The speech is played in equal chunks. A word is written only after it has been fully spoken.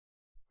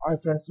Hi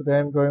friends, today I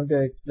am going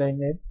to explain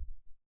it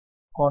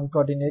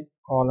concatenate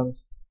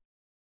columns.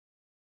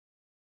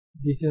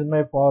 This is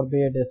my Power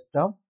BI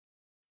desktop.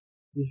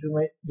 This is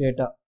my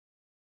data.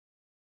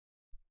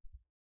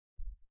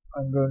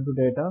 I am going to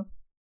data.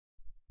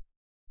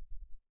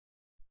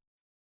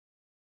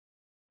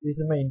 This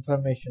is my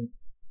information.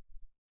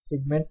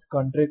 Segments,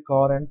 country,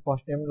 car and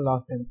first name and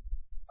last name.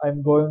 I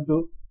am going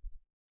to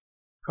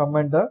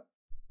comment the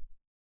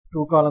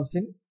two columns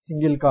in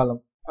single column.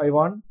 I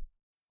want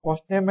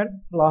first name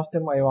and last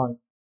name I want.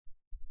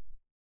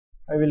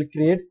 I will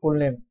create full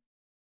name.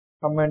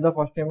 Comment the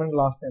first name and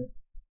last name.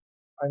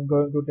 I am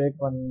going to take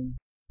one.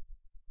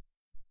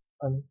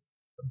 I'm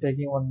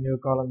taking one new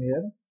column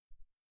here.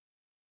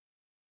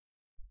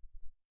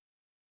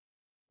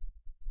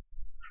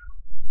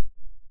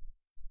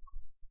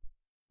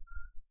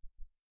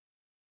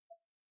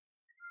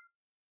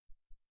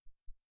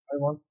 I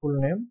want full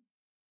name.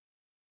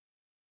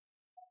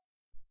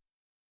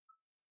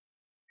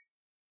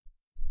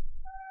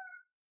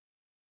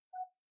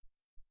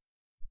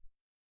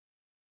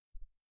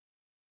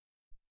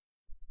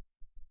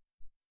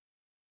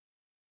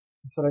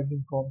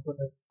 Selecting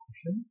component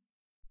function.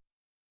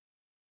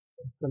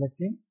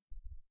 Selecting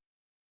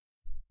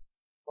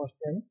first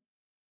name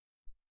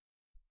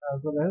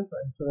as well as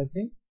I'm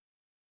selecting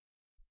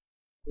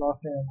last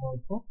name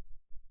also.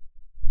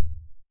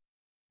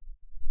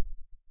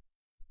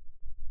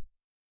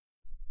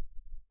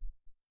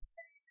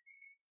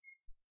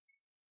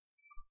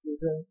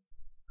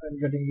 I'm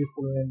getting the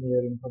full name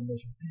here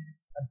information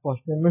and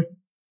first name and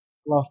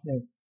last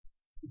name.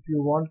 If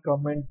you want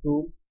comment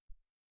two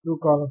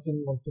columns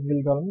in one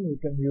single column, you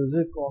can use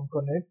a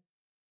concatenate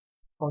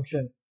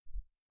function.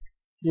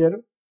 Here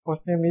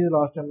first name is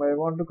last name. I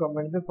want to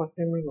comment the first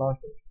name and last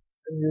name.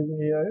 I'm using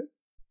here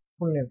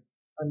full name.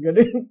 I'm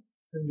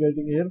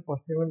getting here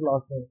first name and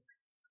last name.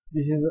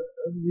 This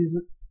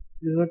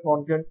is a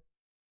concatenate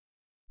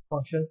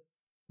functions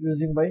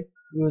using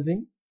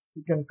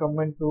you can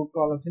comment two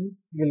columns in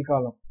single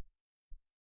column.